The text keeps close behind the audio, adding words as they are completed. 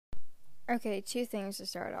Okay, two things to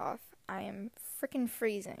start off. I am freaking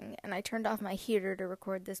freezing, and I turned off my heater to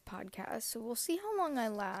record this podcast, so we'll see how long I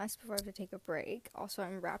last before I have to take a break. Also,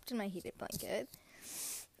 I'm wrapped in my heated blanket.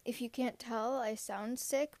 If you can't tell, I sound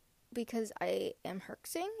sick because I am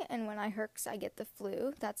herxing, and when I herx, I get the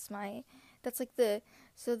flu.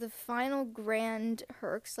 So the final grand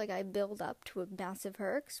herx, like I build up to a massive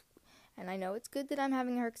herx, and I know it's good that I'm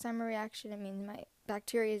having a Herximer reaction. It means my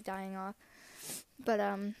bacteria is dying off, but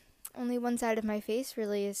only one side of my face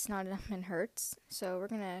really is snotted up and hurts, so we're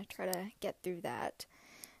gonna try to get through that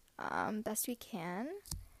best we can.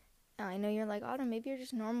 I know you're like, Autumn, maybe you're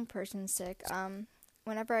just a normal person sick.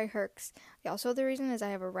 Whenever I herx, also the reason is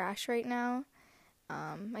I have a rash right now.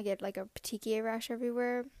 I get like a petechiae rash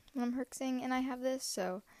everywhere when I'm herxing, and I have this,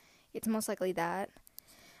 so it's most likely that.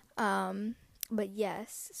 But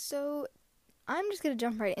yes, so I'm just gonna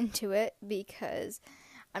jump right into it because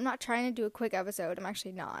I'm not trying to do a quick episode. I'm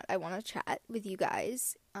actually not. I want to chat with you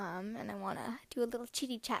guys, and I want to do a little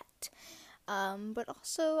chitty chat. But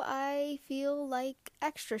also I feel like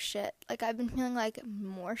extra shit. Like I've been feeling like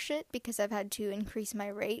more shit because I've had to increase my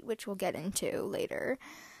rate, which we'll get into later.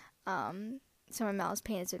 So my mouth's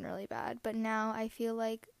pain has been really bad, but now I feel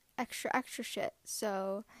like extra shit.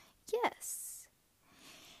 So yes.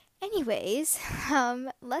 Anyways,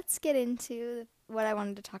 let's get into what I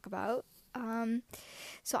wanted to talk about.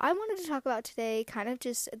 So I wanted to talk about today kind of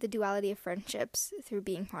just the duality of friendships through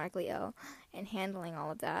being chronically ill and handling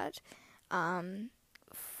all of that.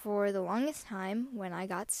 For the longest time when I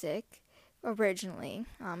got sick originally,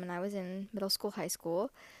 and I was in middle school, high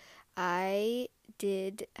school, I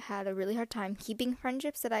had a really hard time keeping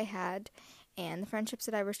friendships that I had, and the friendships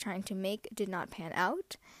that I was trying to make did not pan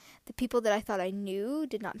out. The people that I thought I knew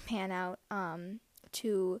did not pan out,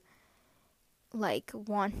 to like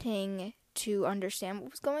wanting to understand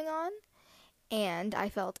what was going on, and I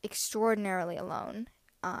felt extraordinarily alone,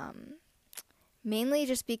 mainly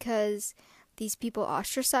just because these people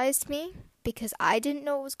ostracized me because I didn't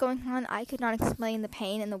know what was going on. I could not explain the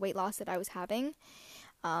pain and the weight loss that I was having.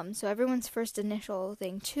 So everyone's first initial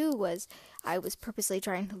thing too was I was purposely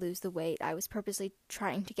trying to lose the weight. I was purposely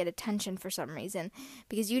trying to get attention for some reason,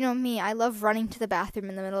 because you know me, I love running to the bathroom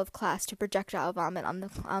in the middle of class to projectile vomit on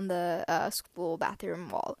the school bathroom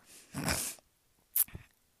wall.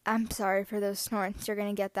 I'm sorry for those snorts. You're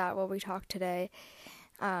gonna get that while we talk today.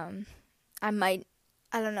 I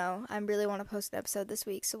don't know. I really want to post an episode this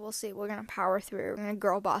week, so we'll see. We're gonna power through. We're gonna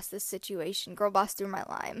girl boss this situation. Girl boss through my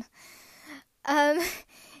Lyme.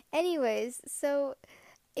 Anyways, so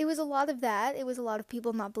it was a lot of that. It was a lot of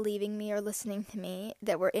people not believing me or listening to me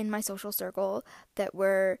that were in my social circle, that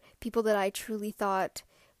were people that I truly thought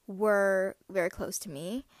were very close to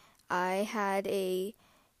me. I had a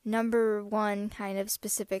number one kind of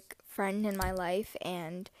specific friend in my life,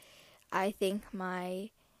 and I think my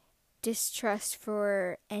distrust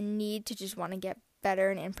for and need to just want to get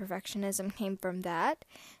better and imperfectionism came from that,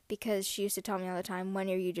 because she used to tell me all the time, when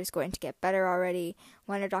are you just going to get better already?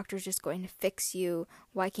 When are doctors just going to fix you?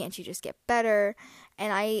 Why can't you just get better?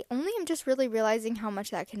 And I only am just really realizing how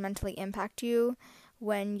much that can mentally impact you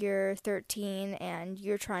when you're 13 and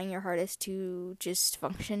you're trying your hardest to just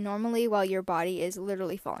function normally while your body is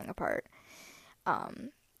literally falling apart.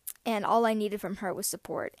 And all I needed from her was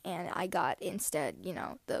support, and I got instead,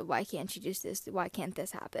 the why can't you do this, why can't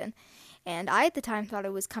this happen? And I at the time thought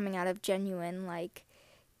it was coming out of genuine,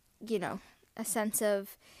 a sense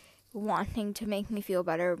of wanting to make me feel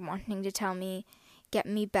better, wanting to tell me, get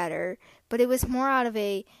me better, but it was more out of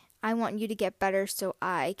I want you to get better so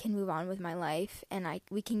I can move on with my life, and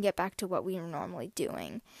we can get back to what we are normally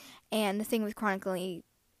doing. And the thing with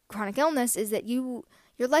chronic illness is that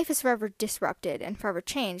your life is forever disrupted and forever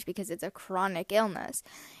changed because it's a chronic illness.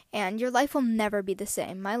 And your life will never be the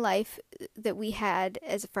same. My life that we had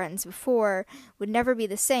as friends before would never be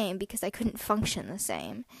the same because I couldn't function the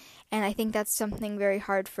same. And I think that's something very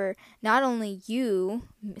hard for not only you,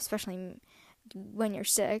 especially when you're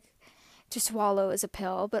sick, to swallow as a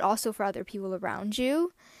pill, but also for other people around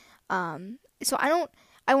you. So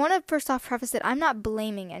I want to first off preface that I'm not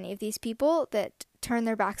blaming any of these people that turned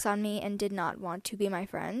their backs on me and did not want to be my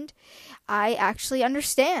friend. I actually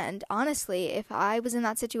understand, honestly, if I was in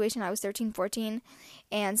that situation, I was 13, 14,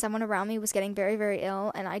 and someone around me was getting very, very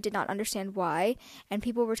ill, and I did not understand why, and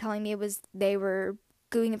people were telling me they were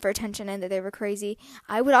doing it for attention and that they were crazy,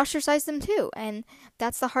 I would ostracize them too. And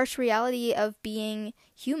that's the harsh reality of being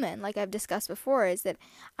human, like I've discussed before, is that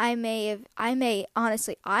I might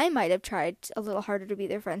have tried a little harder to be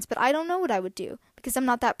their friends, but I don't know what I would do because I'm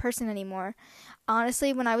not that person anymore.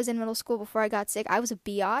 Honestly, when I was in middle school before I got sick, I was a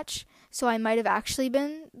biatch, so I might have actually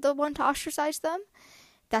been the one to ostracize them.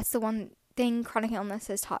 That's the one thing chronic illness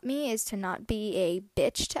has taught me is to not be a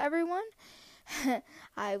bitch to everyone.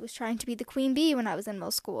 I was trying to be the queen bee when I was in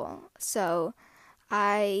middle school. So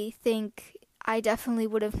I think I definitely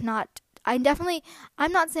would have not, I'm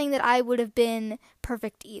not saying that I would have been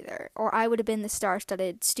perfect either, or I would have been the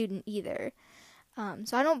star-studded student either.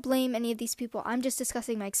 So I don't blame any of these people. I'm just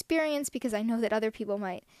discussing my experience because I know that other people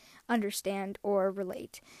might understand or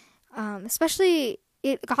relate.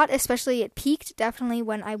 It peaked definitely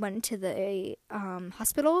when I went to the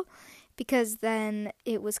hospital, because then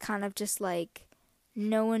it was kind of just like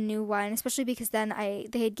no one knew why, and especially because then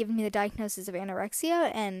they had given me the diagnosis of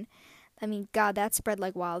anorexia, and I mean, God, that spread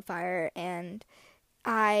like wildfire, and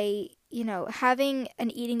having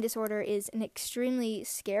an eating disorder is an extremely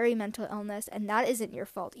scary mental illness, and that isn't your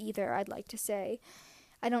fault either, I'd like to say.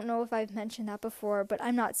 I don't know if I've mentioned that before, but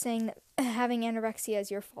I'm not saying that having anorexia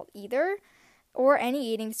is your fault either, or any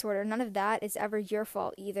eating disorder. None of that is ever your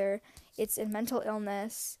fault either. It's a mental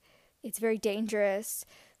illness. It's very dangerous.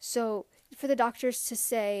 So for the doctors to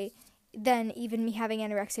say, then even me having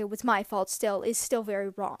anorexia was my fault still, is still very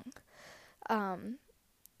wrong.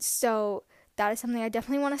 So that is something I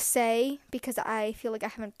definitely want to say, because I feel like I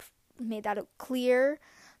haven't made that clear,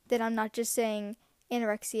 that I'm not just saying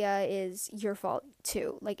anorexia is your fault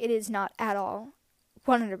too. Like, it is not at all.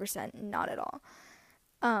 100% not at all.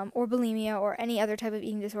 Or bulimia or any other type of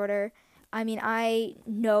eating disorder. I mean, I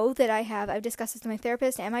know that I've discussed this with my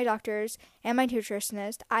therapist and my doctors and my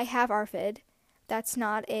nutritionist. I have ARFID. That's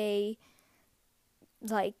not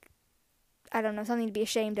something to be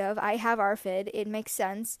ashamed of. I have ARFID. It makes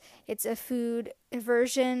sense. It's a food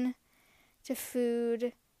aversion to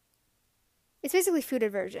food. It's basically food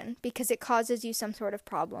aversion, because it causes you some sort of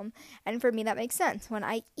problem. And for me, that makes sense. When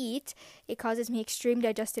I eat, it causes me extreme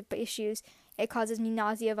digestive issues. It causes me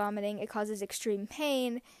nausea, vomiting. It causes extreme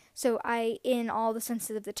pain. So in all the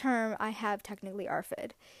senses of the term, I have technically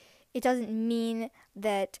ARFID. It doesn't mean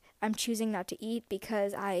that I'm choosing not to eat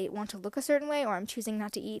because I want to look a certain way, or I'm choosing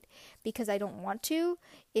not to eat because I don't want to.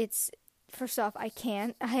 It's, first off, I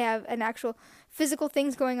can't. I have an actual physical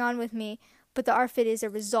things going on with me, but the ARFID is a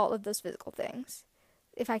result of those physical things,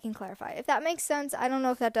 if I can clarify. If that makes sense, I don't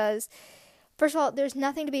know if that does. First of all, there's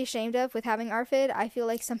nothing to be ashamed of with having ARFID. I feel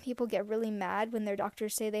like some people get really mad when their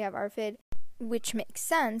doctors say they have ARFID, which makes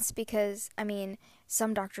sense because, I mean,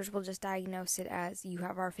 some doctors will just diagnose it as you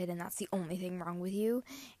have ARFID and that's the only thing wrong with you,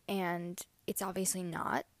 and it's obviously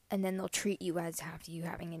not. And then they'll treat you as you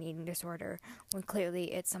having an eating disorder when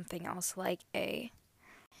clearly it's something else, when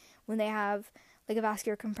they have like a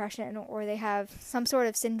vascular compression, or they have some sort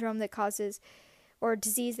of syndrome that causes, or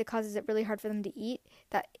disease that causes it really hard for them to eat,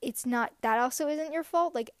 that also isn't your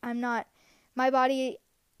fault. Like, I'm not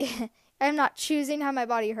choosing to have my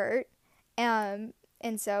body hurt. And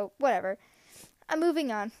so, whatever. I'm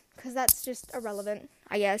moving on, because that's just irrelevant,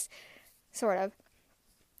 I guess, sort of.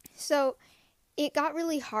 So, it got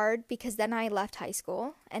really hard because then I left high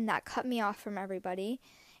school, and that cut me off from everybody.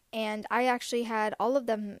 And I actually had all of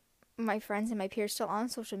them, my friends and my peers, still on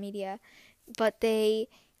social media, but they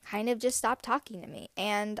kind of just stopped talking to me.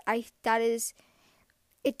 And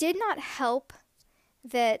it did not help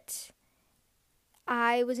that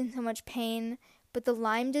I was in so much pain, but the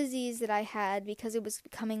Lyme disease that I had, because it was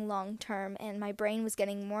becoming long-term and my brain was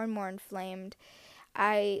getting more and more inflamed,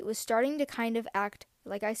 I was starting to kind of act,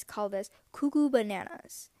 like I call this, cuckoo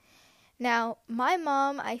bananas. Now, my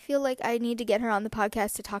mom, I feel like I need to get her on the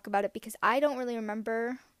podcast to talk about it, because I don't really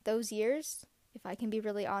remember those years, if I can be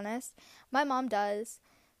really honest. My mom does.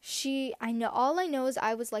 All I know is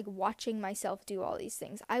I was like watching myself do all these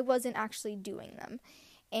things. I wasn't actually doing them.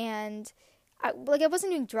 And I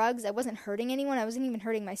wasn't doing drugs. I wasn't hurting anyone. I wasn't even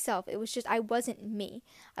hurting myself. It was just, I wasn't me.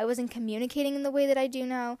 I wasn't communicating in the way that I do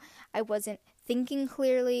now. I wasn't thinking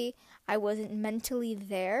clearly. I wasn't mentally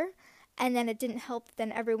there. And then it didn't help that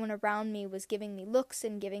then everyone around me was giving me looks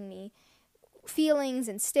and giving me feelings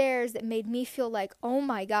and stares that made me feel like, oh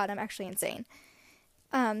my God, I'm actually insane.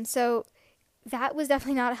 So that was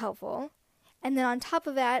definitely not helpful. And then on top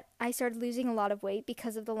of that, I started losing a lot of weight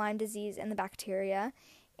because of the Lyme disease and the bacteria.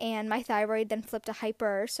 And my thyroid then flipped to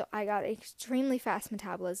hyper, so I got extremely fast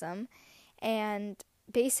metabolism. And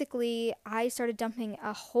basically, I started dumping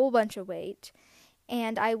a whole bunch of weight.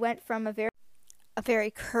 And I went from a very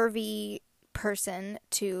curvy person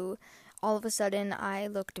to, all of a sudden, I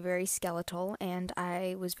looked very skeletal, and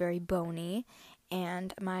I was very bony,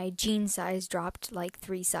 and my jean size dropped like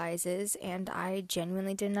 3 sizes, and I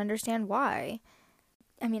genuinely didn't understand why.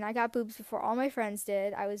 I mean, I got boobs before all my friends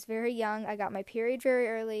did. I was very young. I got my period very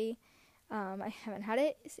early. I haven't had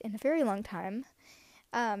it in a very long time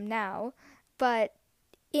now. But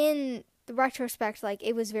the retrospect, like,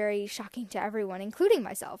 it was very shocking to everyone, including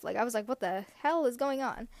myself. Like, I was like, what the hell is going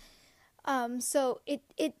on? So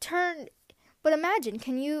it turned, but imagine,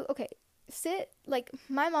 like,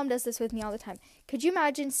 my mom does this with me all the time. Could you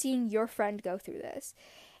imagine seeing your friend go through this?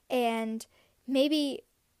 And maybe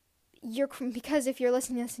because if you're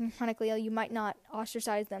listening to this and you're chronically ill, you might not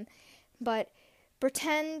ostracize them, but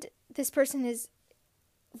pretend this person is,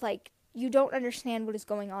 like, you don't understand what is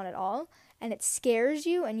going on at all, and it scares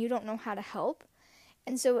you, and you don't know how to help.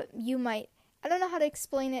 And so I don't know how to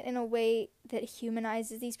explain it in a way that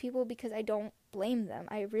humanizes these people, because I don't blame them.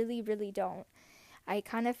 I really, really don't. I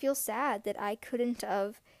kind of feel sad that I couldn't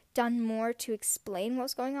have done more to explain what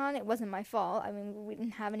was going on. It wasn't my fault. I mean, we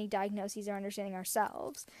didn't have any diagnoses or understanding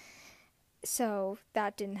ourselves, so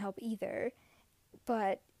that didn't help either.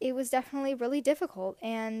 But it was definitely really difficult,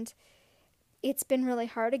 and it's been really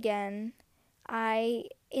hard again.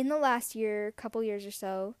 In the last couple years or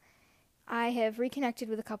so, I have reconnected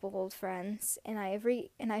with a couple of old friends, and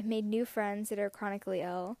I've made new friends that are chronically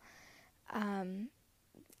ill.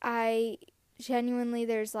 I genuinely,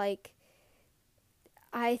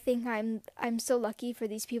 I think I'm so lucky for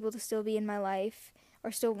these people to still be in my life,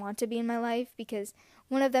 or still want to be in my life, because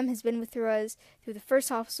one of them has been through the first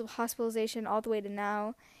hospitalization all the way to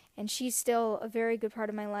now, and she's still a very good part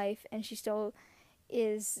of my life, and she still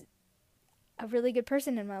is a really good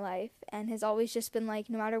person in my life, and has always just been like,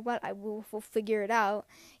 no matter what, we'll figure it out.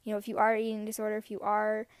 You know, if you are eating disorder, if you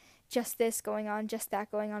are just this going on, just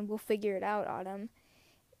that going on, we'll figure it out, Autumn.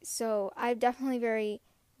 So I'm definitely very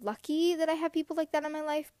lucky that I have people like that in my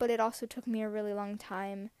life, but it also took me a really long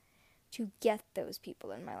time to get those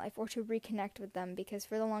people in my life, or to reconnect with them, because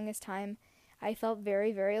for the longest time I felt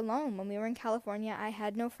very, very alone. When we were in California, I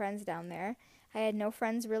had no friends down there. I had no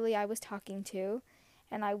friends really I was talking to,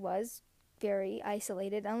 and I was very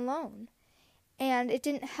isolated and alone. And it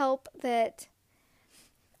didn't help that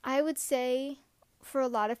I would say for a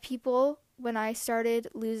lot of people, when I started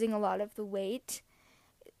losing a lot of the weight,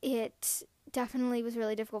 it definitely was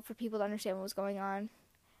really difficult for people to understand what was going on.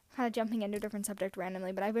 Kind of jumping into a different subject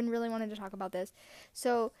randomly, but I've been really wanting to talk about this.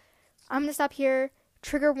 So I'm going to stop here.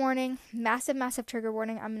 Trigger warning, massive, massive trigger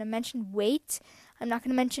warning. I'm going to mention weight. I'm not going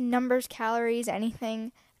to mention numbers, calories,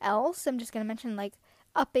 anything else. I'm just going to mention, like,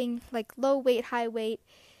 upping, like, low weight, high weight,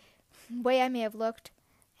 way I may have looked.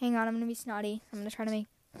 Hang on, I'm going to be snotty. I'm going to try to make...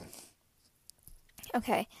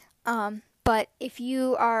 Okay. But if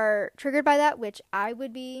you are triggered by that, which I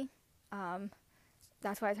would be,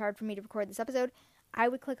 that's why it's hard for me to record this episode, I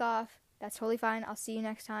would click off. That's totally fine. I'll see you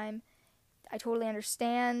next time. I totally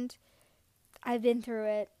understand. I've been through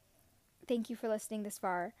it. Thank you for listening this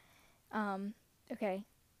far. Okay.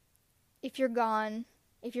 If you're gone,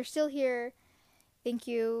 if you're still here, thank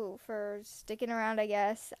you for sticking around, I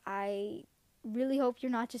guess. I really hope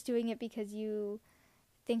you're not just doing it because you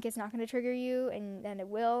think it's not going to trigger you, and then it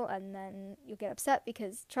will, and then you'll get upset,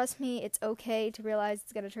 because trust me, it's okay to realize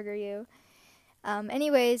it's going to trigger you.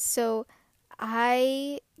 Anyways, so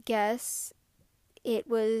I guess it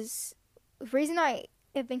was the reason I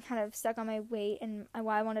have been kind of stuck on my weight, and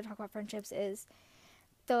why I want to talk about friendships is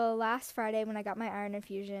the last Friday when I got my iron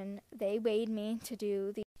infusion, they weighed me to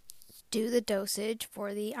do the dosage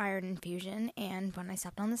for the iron infusion, and when I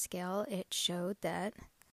stepped on the scale, it showed that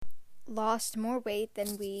lost more weight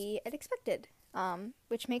than we had expected,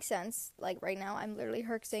 which makes sense. Like, right now I'm literally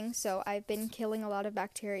herxing, so I've been killing a lot of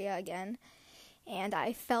bacteria again, and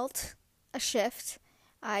I felt a shift.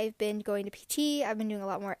 I've been going to PT, I've been doing a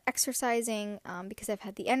lot more exercising, because I've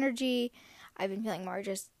had the energy. I've been feeling more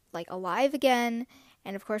just, like, alive again,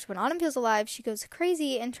 and of course when Autumn feels alive, she goes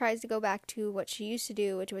crazy and tries to go back to what she used to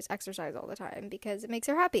do, which was exercise all the time, because it makes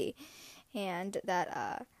her happy, and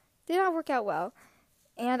that, did not work out well.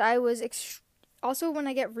 And I was also, when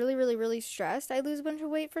I get really, really, really stressed, I lose a bunch of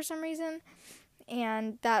weight for some reason.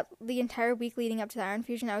 And that the entire week leading up to the iron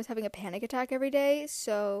infusion, I was having a panic attack every day.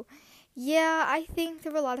 So, yeah, I think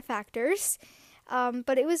there were a lot of factors.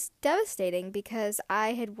 But it was devastating, because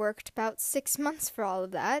I had worked about 6 months for all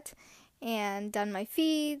of that, and done my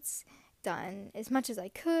feeds, done as much as I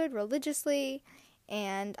could religiously,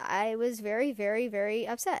 and I was very, very, very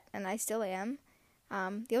upset, and I still am.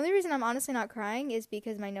 The only reason I'm honestly not crying is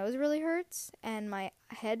because my nose really hurts and my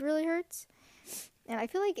head really hurts. And I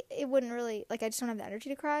feel like it wouldn't really, like, I just don't have the energy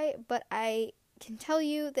to cry. But I can tell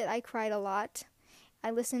you that I cried a lot.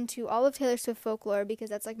 I listened to all of Taylor Swift Folklore because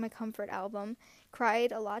that's, like, my comfort album.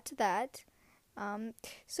 Cried a lot to that.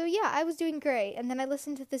 So yeah, I was doing great. And then I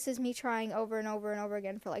listened to This Is Me Trying over and over and over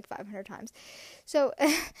again for like 500 times. So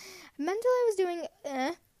mentally I was doing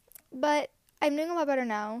but I'm doing a lot better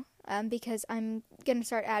now. Because I'm going to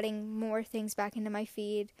start adding more things back into my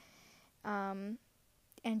feed and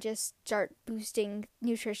just start boosting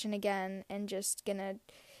nutrition again and just gonna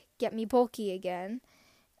get me bulky again.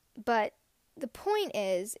 But the point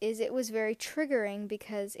is it was very triggering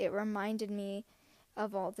because it reminded me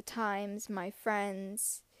of all the times my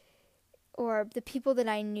friends or the people that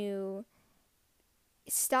I knew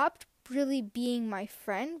stopped really being my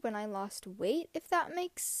friend when I lost weight, if that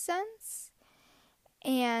makes sense.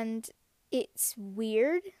 And it's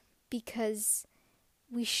weird because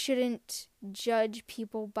we shouldn't judge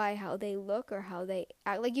people by how they look or how they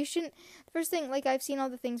act. Like, you shouldn't, the first thing, like, I've seen all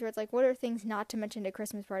the things where it's like, what are things not to mention at a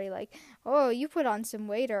Christmas party? Like, oh, you put on some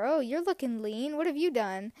weight, or, oh, you're looking lean, what have you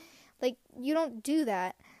done? Like, you don't do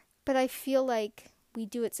that. But I feel like we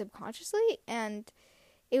do it subconsciously, and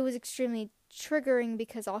it was extremely triggering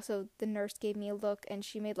because also the nurse gave me a look, and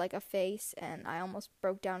she made, like, a face, and I almost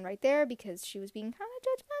broke down right there because she was being kind of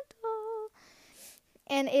judgmental.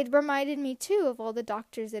 And it reminded me, too, of all the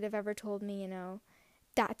doctors that have ever told me,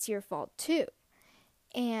 that's your fault, too.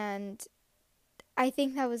 And I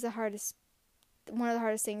think that was one of the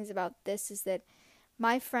hardest things about this is that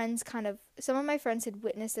some of my friends had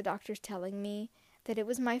witnessed the doctors telling me that it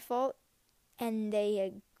was my fault, and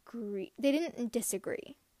they didn't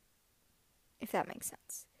disagree, if that makes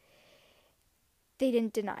sense. They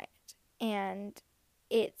didn't deny it. And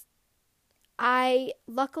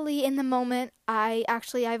luckily in the moment, I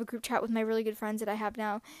have a group chat with my really good friends that I have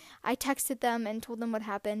now. I texted them and told them what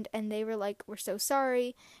happened, and they were like, we're so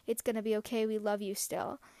sorry, it's gonna be okay, we love you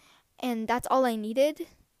still. And that's all I needed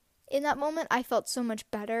in that moment. I felt so much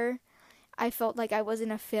better. I felt like I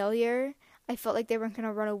wasn't a failure. I felt like they weren't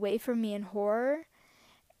gonna run away from me in horror.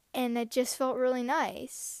 And it just felt really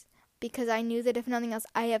nice because I knew that if nothing else,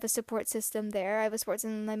 I have a support system there. I have a support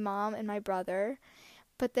system with my mom and my brother,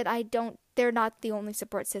 but that they're not the only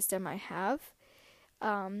support system I have.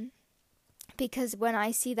 Because when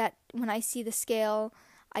I see the scale,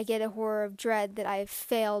 I get a horror of dread that I've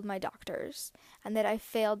failed my doctors and that I've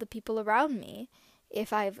failed the people around me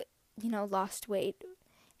if I've, lost weight.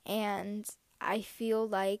 And I feel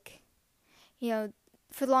like,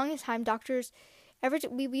 for the longest time, doctors,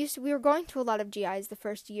 we were going to a lot of GIs the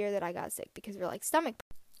first year that I got sick because we were like stomach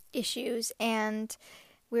issues, and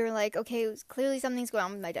we were like, okay, clearly something's going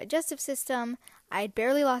on with my digestive system. I had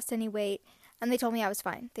barely lost any weight, and they told me I was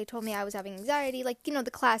fine. They told me I was having anxiety, like,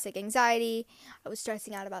 the classic anxiety. I was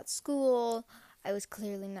stressing out about school. I was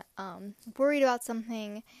clearly worried about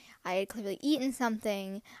something. I had clearly eaten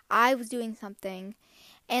something. I was doing something.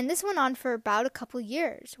 And this went on for about a couple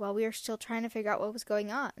years while we were still trying to figure out what was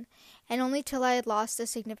going on. And only till I had lost a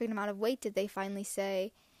significant amount of weight did they finally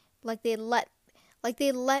say, they let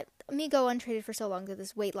me go untreated for so long that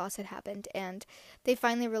this weight loss had happened. And they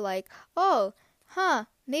finally were like, oh,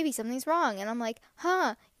 maybe something's wrong. And I'm like,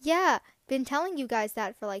 yeah, been telling you guys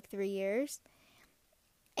that for 3 years.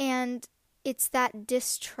 And it's that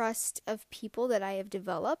distrust of people that I have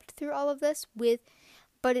developed through all of this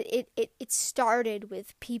but it started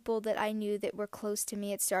with people that I knew that were close to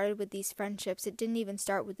me. It started with these friendships. It didn't even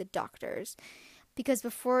start with the doctors. Because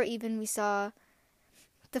before even we saw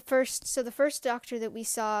the first doctor that we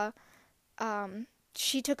saw,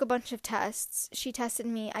 she took a bunch of tests. She tested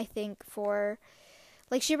me, I think, for,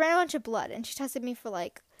 she ran a bunch of blood, and she tested me for,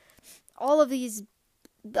 all of these,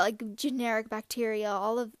 generic bacteria,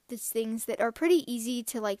 all of these things that are pretty easy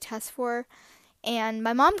to, test for. And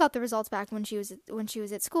my mom got the results back when she was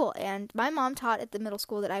at school, and my mom taught at the middle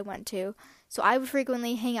school that I went to, so I would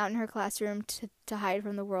frequently hang out in her classroom to hide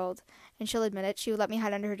from the world, and she'll admit it. She would let me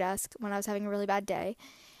hide under her desk when I was having a really bad day.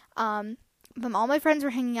 But all my friends were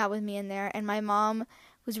hanging out with me in there, and my mom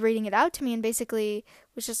was reading it out to me and basically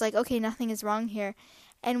was just like, okay, nothing is wrong here.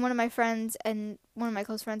 And one of my friends and one of my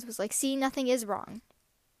close friends was like, see, nothing is wrong.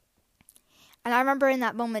 And I remember in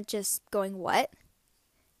that moment just going, what?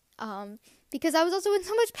 Because I was also in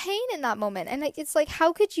so much pain in that moment. And it's like,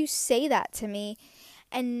 how could you say that to me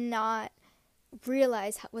and not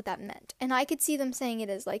realize what that meant? And I could see them saying it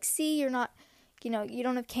as see, you're not, you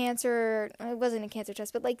don't have cancer. It wasn't a cancer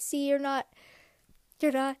test, but see, you're not,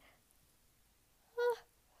 okay,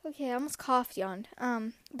 I almost coughed, yawned.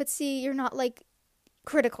 But see, you're not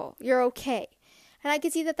critical. You're okay. And I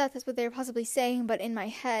could see that that's what they were possibly saying, but in my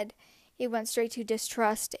head, it went straight to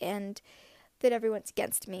distrust and that everyone's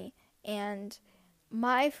against me. And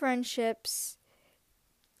my friendships,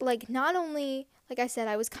 not only, I said,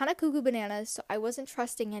 I was kind of cuckoo bananas, so I wasn't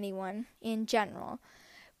trusting anyone in general,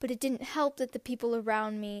 but it didn't help that the people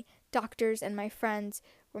around me, doctors and my friends,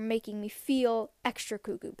 were making me feel extra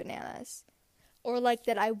cuckoo bananas. Or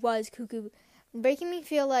that I was making me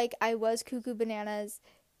feel like I was cuckoo bananas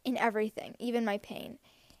in everything, even my pain.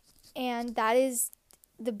 And that is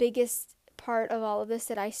the biggest part of all of this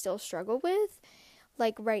that I still struggle with.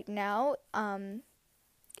 Like right now,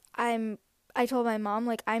 I told my mom,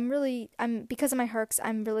 like, because of my herx,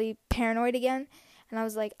 I'm really paranoid again. And I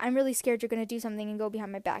was like, I'm really scared you're going to do something and go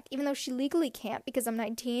behind my back. Even though she legally can't because I'm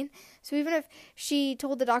 19. So even if she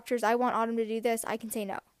told the doctors, I want Autumn to do this, I can say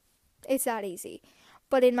no. It's that easy.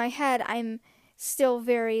 But in my head, I'm still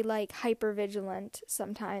very, like, hyper vigilant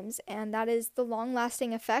sometimes. And that is the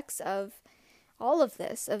long-lasting effects of all of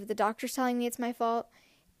this. Of the doctors telling me it's my fault.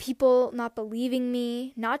 People not believing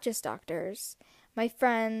me. Not just doctors. My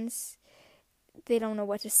friends. They don't know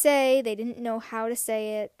what to say. They didn't know how to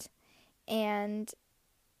say it. And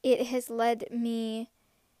it has led me,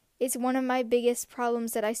 it's one of my biggest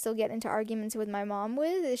problems that I still get into arguments with my mom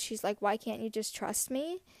with, is she's like, why can't you just trust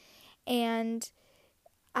me? And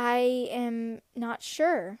I am not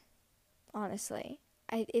sure, honestly.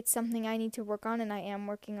 It's something I need to work on, and I am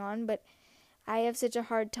working on, but I have such a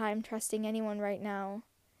hard time trusting anyone right now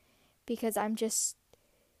because I'm just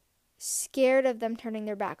scared of them turning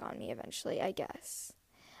their back on me eventually, I guess.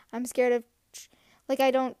 I'm scared of, like,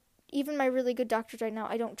 even my really good doctors right now,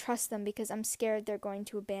 I don't trust them because I'm scared they're going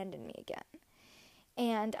to abandon me again.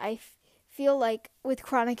 And I feel like with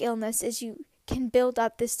chronic illness is you can build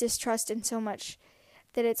up this distrust in so much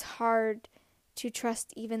that it's hard to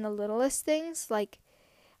trust even the littlest things. Like,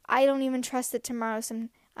 I don't even trust that tomorrow I'm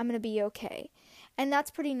going to be okay. And that's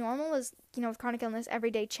pretty normal, as, with chronic illness,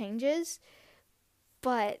 every day changes.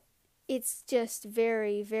 But it's just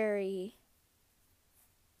very, very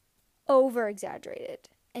over-exaggerated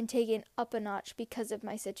and taken up a notch because of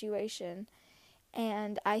my situation.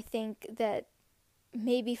 And I think that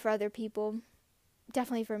maybe for other people,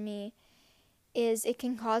 definitely for me, is it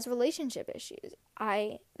can cause relationship issues.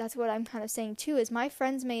 That's what I'm kind of saying too, is my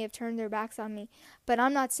friends may have turned their backs on me, but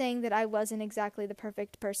I'm not saying that I wasn't exactly the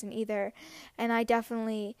perfect person either. And I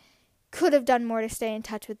definitely could have done more to stay in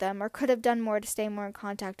touch with them, or could have done more to stay more in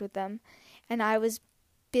contact with them. And I was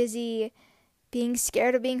busy being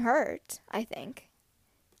scared of being hurt, I think.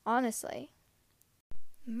 Honestly.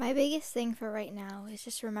 My biggest thing for right now is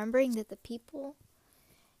just remembering that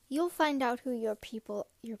you'll find out who your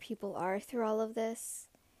people are through all of this.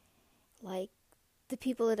 Like, the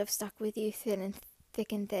people that have stuck with you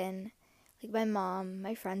thick and thin. Like my mom,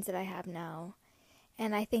 my friends that I have now.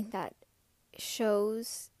 And I think that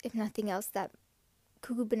shows, if nothing else, that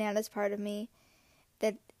cuckoo bananas part of me,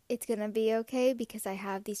 that it's gonna be okay because I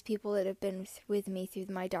have these people that have been with me through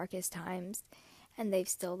my darkest times, and they've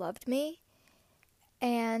still loved me.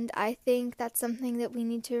 And I think that's something that we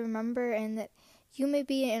need to remember, and that you may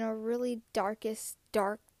be in a really dark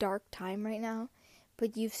time right now,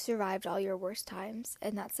 but you've survived all your worst times,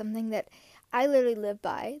 and that's something that I literally live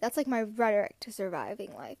by. That's like my rhetoric to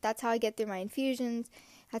surviving life. That's how I get through my infusions.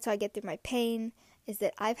 That's how I get through my pain, is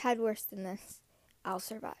that I've had worse than this. I'll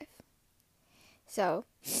survive. So,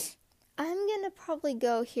 I'm going to probably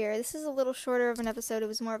go here. This is a little shorter of an episode. It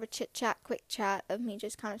was more of a chit-chat, quick chat of me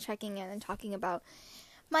just kind of checking in and talking about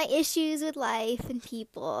my issues with life and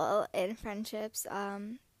people and friendships.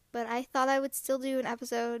 But I thought I would still do an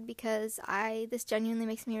episode because this genuinely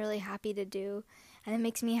makes me really happy to do. And it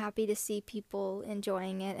makes me happy to see people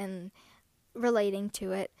enjoying it and relating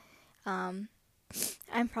to it. I'm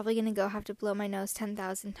probably going to have to blow my nose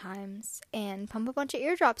 10,000 times and pump a bunch of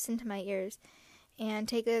eardrops into my ears and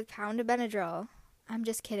take a pound of Benadryl. I'm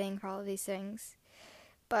just kidding for all of these things.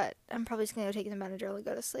 But I'm probably just going to go take some Benadryl and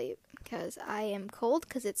go to sleep because I am cold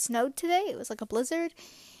because it snowed today. It was like a blizzard.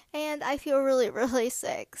 And I feel really, really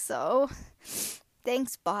sick. So,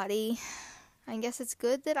 thanks, body. I guess it's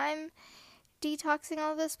good that I'm detoxing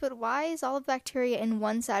all this, but why is all the bacteria in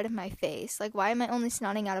one side of my face? Like, why am I only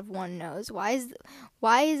snotting out of one nose? Why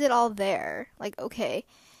is it all there? Like, okay.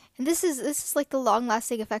 And this is like the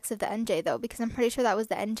long-lasting effects of the NJ, though, because I'm pretty sure that was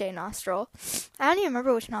the NJ nostril. I don't even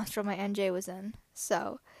remember which nostril my NJ was in.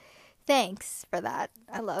 So, thanks for that.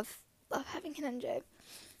 I love having an NJ.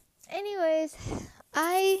 Anyways,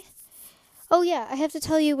 I have to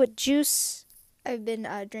tell you what juice I've been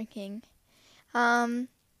drinking.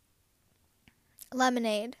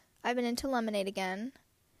 Lemonade. I've been into lemonade again.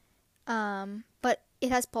 But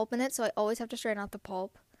it has pulp in it, so I always have to strain out the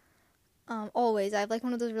pulp. Always. I have like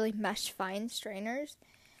one of those really mesh fine strainers.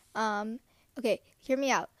 Okay, hear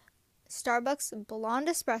me out. Starbucks blonde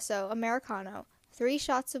espresso Americano. 3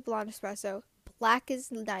 shots of blonde espresso. Black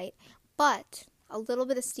as night. But a little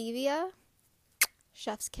bit of stevia.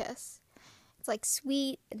 Chef's kiss. It's like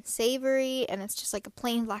sweet and savory, and it's just like a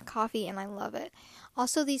plain black coffee, and I love it.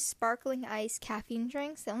 Also, these sparkling ice caffeine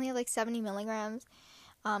drinks, they only have like 70 milligrams,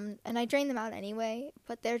 and I drain them out anyway,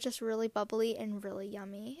 but they're just really bubbly and really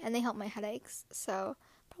yummy, and they help my headaches, so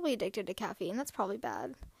probably addicted to caffeine. That's probably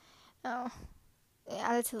bad. Oh,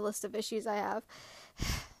 add it to the list of issues I have.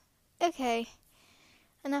 Okay,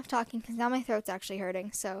 enough talking, because now my throat's actually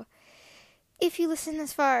hurting. So, if you listen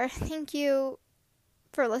this far, thank you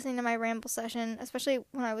for listening to my ramble session, especially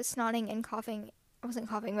when I was snotting and coughing. I wasn't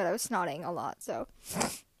coughing, but I was snotting a lot, so.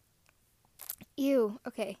 Ew,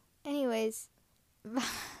 okay. Anyways,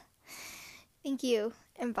 thank you,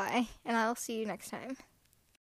 and bye, and I'll see you next time.